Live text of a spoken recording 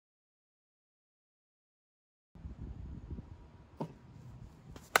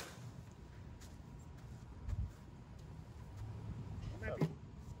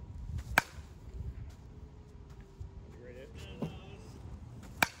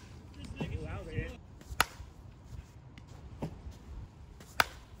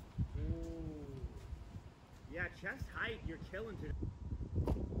tight. You're killing today.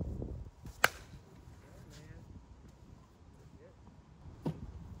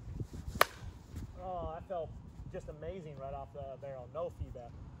 Oh, that felt just amazing right off the barrel. No feedback.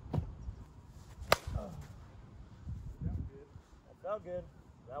 That felt good.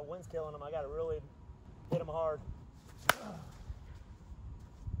 That wind's killing him. I got to really hit him hard.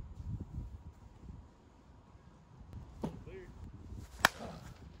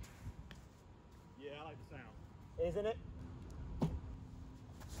 Yeah, I like the sound. Isn't it?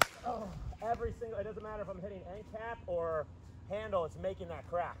 Oh, every single, it doesn't matter if I'm hitting end cap or handle, it's making that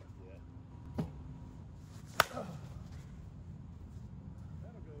crack. Yeah.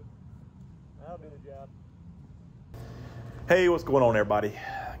 That'll do the job. Hey, what's going on, everybody?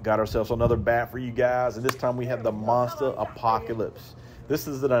 Got ourselves another bat for you guys, and this time we have the Monsta Apocalypse. This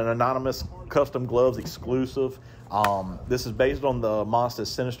is an anonymous custom gloves exclusive. This is based on the Monsta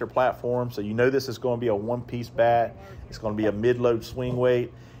Sinister platform, so you know this is going to be a one-piece bat. It's going to be a mid-load swing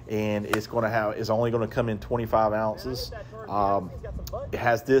weight, and it's only going to come in 25 ounces. It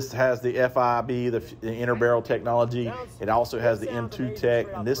has the FIB, the inner barrel technology. It also has the M2 tech,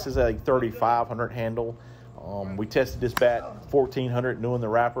 and this is a 3500 handle. We tested this bat 1400 doing the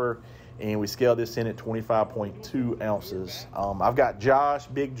wrapper, and we scaled this in at 25.2 ounces. I've got Josh,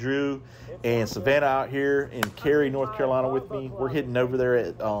 Big Drew, and Savannah out here in Cary, North Carolina with me. We're hitting over there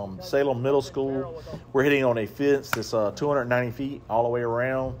at Salem Middle School. We're hitting on a fence that's 290 feet all the way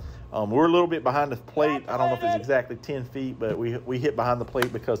around. We're a little bit behind the plate. I don't know if it's exactly 10 feet, but we hit behind the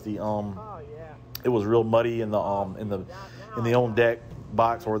plate because the it was real muddy in the on deck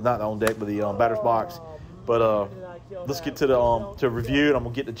box, or not the on deck, but the batter's box. But let's get to the to review, and I'm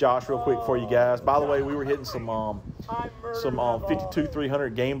gonna get to Josh real quick for you guys. By the way, we were hitting some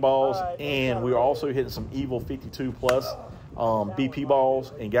 52-300 game balls, and we were also hitting some Evil 52 plus BP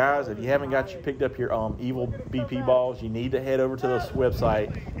balls. And guys, if you haven't picked up your Evil BP balls, you need to head over to this website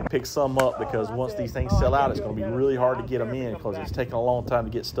and pick some up, because once these things sell out, it's going to be really hard to get them in, because it's taking a long time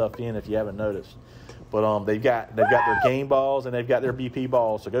to get stuff in if you haven't noticed. But they've got their game balls and they've got their BP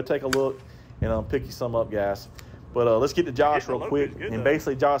balls, so go take a look and pick you some up, guys. But let's get to Josh real quick. And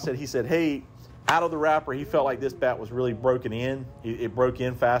basically, Josh said, hey, out of the wrapper, he felt like this bat was really broken in. It broke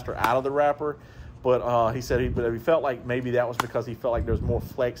in faster out of the wrapper. But he said he felt like maybe that was because he felt like there was more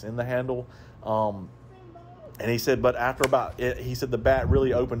flex in the handle. And he said, but after he said the bat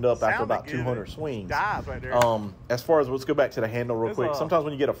really opened up after about 200 swings. Right there. As far as, let's go back to the handle real quick. Sometimes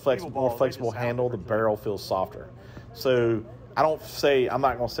when you get a more flexible handle, the barrel feels softer. So I'm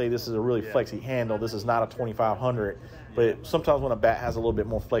not going to say this is a really flexy handle. This is not a 2500, but sometimes when a bat has a little bit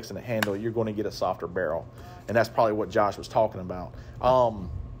more flex in the handle, you're going to get a softer barrel. And that's probably what Josh was talking about.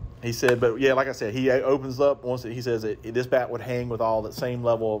 He said, but yeah, like I said, he opens up once. He says this bat would hang with all the same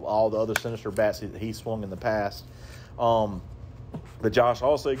level of all the other Sinister bats that he swung in the past. But Josh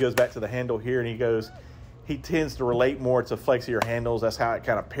also goes back to the handle here, and he tends to relate more to flexier handles. That's how it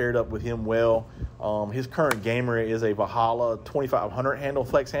kind of paired up with him well. His current gamer is a Valhalla 2500 handle,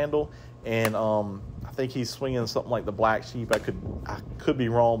 flex handle, and I think he's swinging something like the Black Sheep. I could be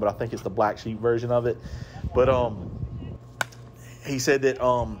wrong, but I think it's the Black Sheep version of it. But he said that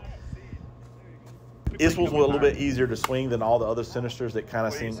this was a little bit easier to swing than all the other Sinisters that kind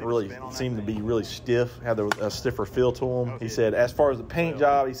of seemed to be really stiff, had a stiffer feel to them. He said, as far as the paint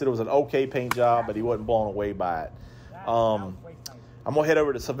job, he said it was an okay paint job, but he wasn't blown away by it. I'm gonna head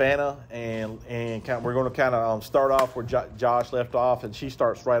over to Savannah, and we're going to kind of start off where Josh left off, and she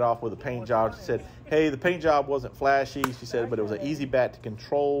starts right off with the paint job. She said, hey, the paint job wasn't flashy, she said, but it was an easy bat to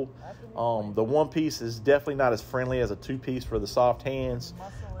control. The one piece is definitely not as friendly as a two piece for the soft hands.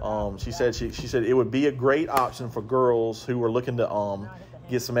 She said it would be a great option for girls who were looking to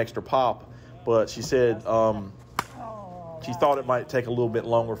get some extra pop, but she said she thought it might take a little bit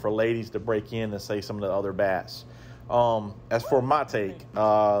longer for ladies to break in than, say, some of the other bats. As for my take,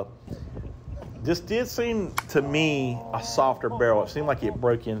 this did seem to me a softer barrel. It seemed like it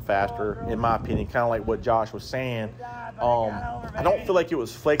broke in faster, in my opinion, kind of like what Josh was saying. I don't feel like it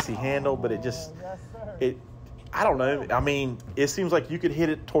was flexy handle, but I don't know. I mean, it seems like you could hit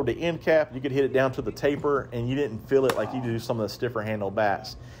it toward the end cap, you could hit it down to the taper, and you didn't feel it like you do some of the stiffer handle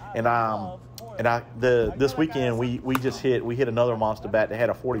bats. And this weekend we hit another Monster bat that had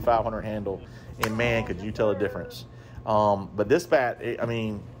a 4500 handle, and man, could you tell the difference. But this bat,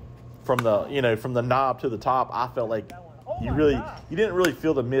 from the knob to the top, I felt like you didn't really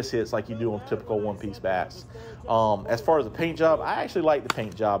feel the miss hits like you do on typical one-piece bats. As far as the paint job, I actually like the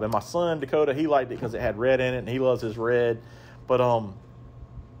paint job, and my son Dakota, he liked it because it had red in it, and he loves his red. But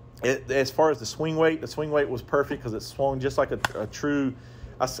as far as the swing weight was perfect because it swung just like a true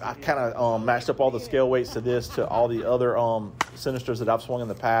I kind of matched up all the scale weights to this to all the other Sinisters that I've swung in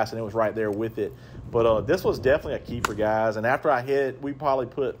the past, and it was right there with it. But this was definitely a keeper, guys. And after I hit, we probably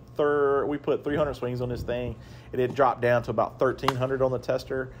put 300 swings on this thing, and it dropped down to about 1,300 on the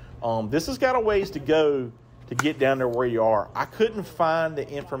tester. This has got a ways to go to get down there where you are. I couldn't find the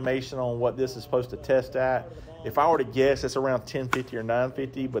information on what this is supposed to test at. If I were to guess, it's around 1050 or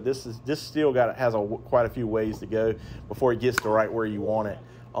 950, but this still has quite a few ways to go before it gets to right where you want it.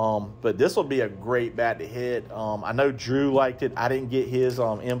 But this will be a great bat to hit. I know Drew liked it. I didn't get his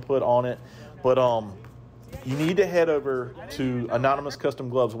input on it, but you need to head over to Anonymous Custom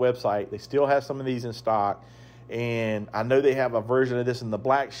Gloves website. They still have some of these in stock. And I know they have a version of this in the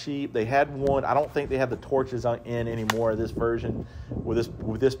Black Sheep. They had one. I don't think they have the torches in anymore of this version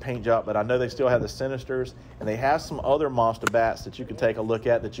with this paint job, but I know they still have the Sinisters, and they have some other Monsta bats that you can take a look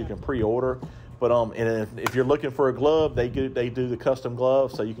at that you can pre-order. But and if you're looking for a glove, they do the custom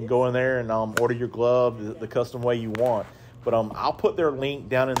glove, so you can go in there and order your glove the custom way you want. But I'll put their link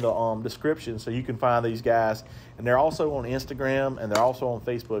down in the description so you can find these guys. And they're also on Instagram, and they're also on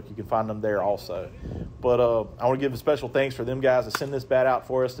Facebook. You can find them there also. But I want to give a special thanks for them guys to send this bat out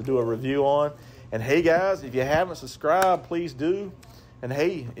for us to do a review on. And, hey, guys, if you haven't subscribed, please do. And,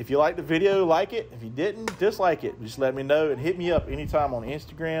 hey, if you liked the video, like it. If you didn't, dislike it. Just let me know. And hit me up anytime on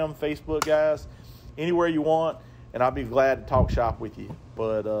Instagram, Facebook, guys, anywhere you want. And I'll be glad to talk shop with you.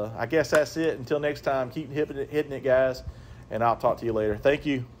 But I guess that's it. Until next time, keep hitting it, guys. And I'll talk to you later. Thank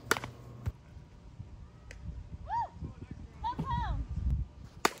you.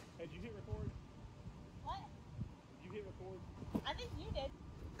 Hey, did you hit record? What? Did you hit record? I think you